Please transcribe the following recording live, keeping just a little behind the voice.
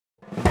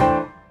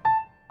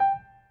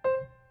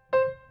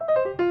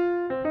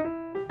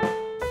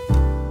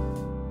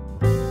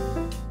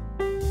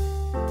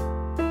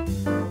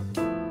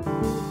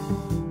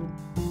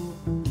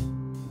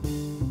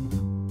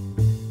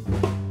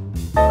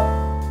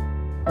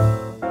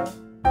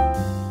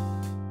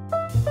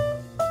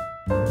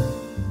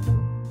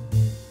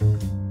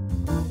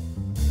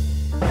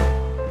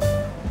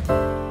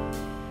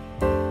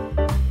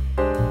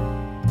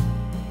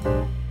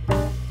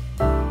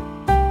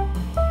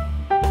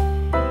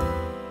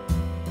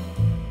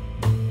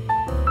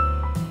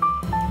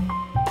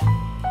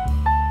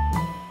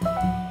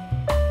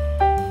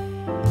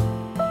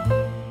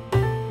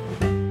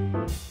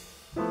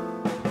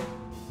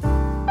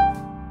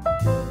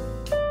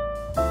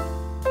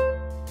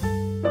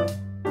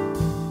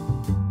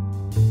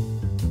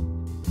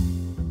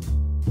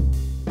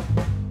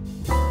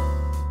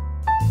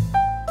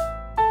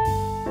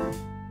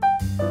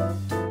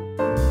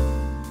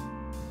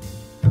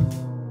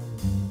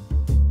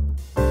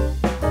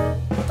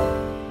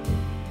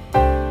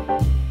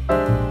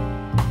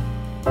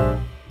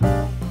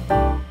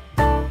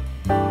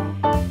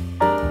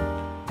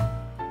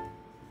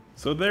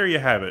So there you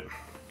have it.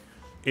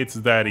 It's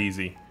that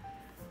easy.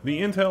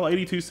 The Intel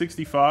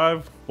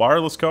 8265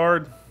 wireless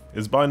card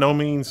is by no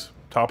means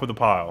top of the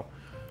pile.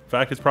 In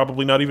fact, it's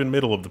probably not even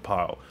middle of the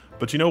pile.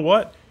 But you know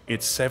what?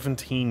 It's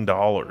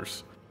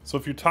 $17. So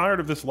if you're tired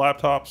of this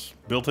laptop's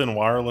built-in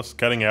wireless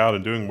cutting out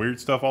and doing weird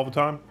stuff all the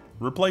time,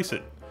 replace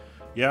it.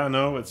 Yeah, I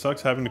know it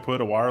sucks having to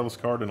put a wireless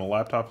card in a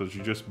laptop that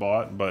you just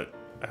bought, but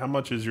how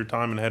much is your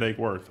time and headache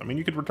worth? I mean,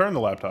 you could return the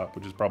laptop,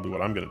 which is probably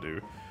what I'm going to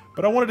do.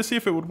 But I wanted to see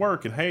if it would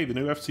work, and hey, the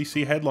new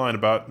FCC headline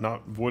about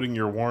not voiding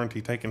your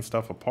warranty taking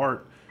stuff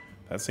apart,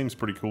 that seems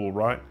pretty cool,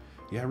 right?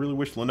 Yeah, I really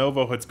wish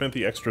Lenovo had spent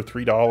the extra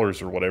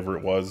 $3 or whatever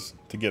it was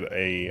to get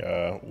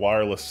a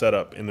wireless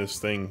setup in this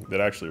thing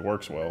that actually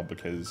works well,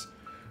 because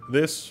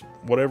this,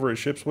 whatever it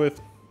ships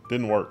with,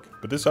 didn't work.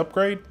 But this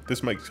upgrade,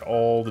 this makes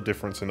all the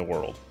difference in the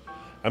world.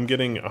 I'm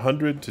getting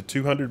 100 to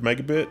 200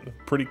 megabit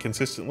pretty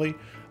consistently.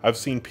 I've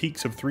seen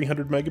peaks of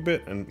 300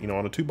 megabit, and you know,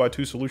 on a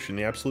 2x2 solution,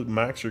 the absolute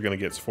max you're going to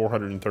get is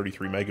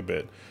 433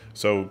 megabit.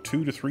 So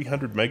 2 to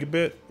 300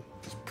 megabit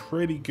is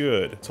pretty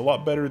good. It's a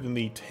lot better than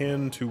the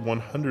 10 to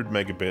 100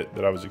 megabit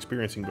that I was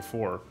experiencing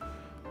before.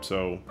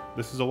 So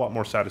this is a lot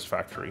more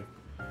satisfactory.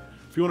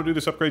 If you want to do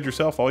this upgrade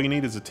yourself, all you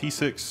need is a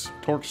T6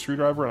 Torx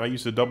screwdriver, and I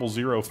used a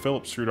 00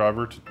 Phillips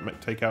screwdriver to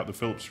take out the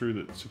Phillips screw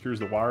that secures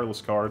the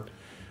wireless card.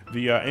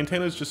 The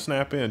antennas just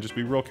snap in. Just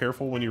be real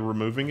careful when you're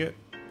removing it.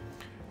 You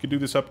can do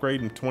this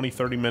upgrade in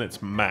 20-30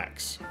 minutes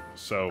max.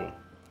 So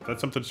if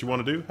that's something that you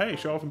want to do, hey,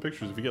 show off in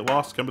pictures. If you get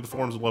lost, come to the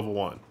forums of Level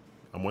 1.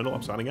 I'm Wendell,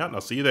 I'm signing out, and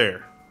I'll see you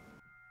there.